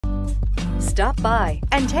Stop by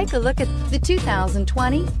and take a look at the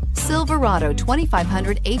 2020 Silverado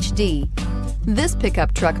 2500HD. This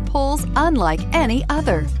pickup truck pulls unlike any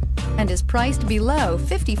other and is priced below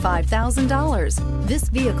 $55,000. This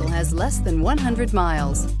vehicle has less than 100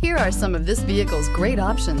 miles. Here are some of this vehicle's great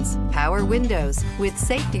options: power windows with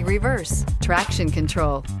safety reverse, traction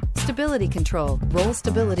control, stability control, roll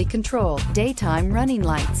stability control, daytime running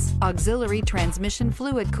lights, auxiliary transmission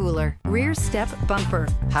fluid cooler, rear step bumper,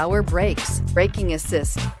 power brakes, braking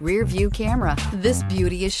assist, rear view camera. This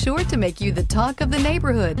beauty is sure to make you the talk of the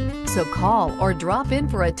neighborhood. So call or drop in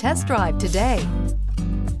for a test drive today.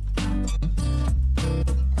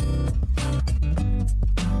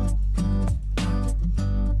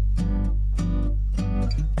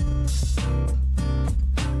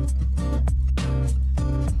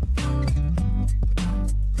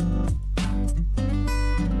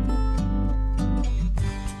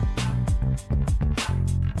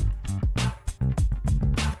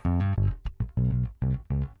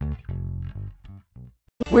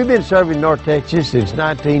 We've been serving North Texas since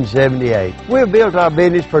 1978. We've built our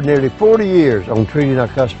business for nearly 40 years on treating our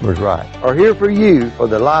customers right. Are here for you for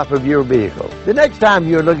the life of your vehicle. The next time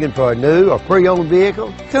you're looking for a new or pre-owned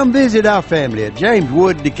vehicle, come visit our family at James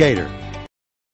Wood Decatur.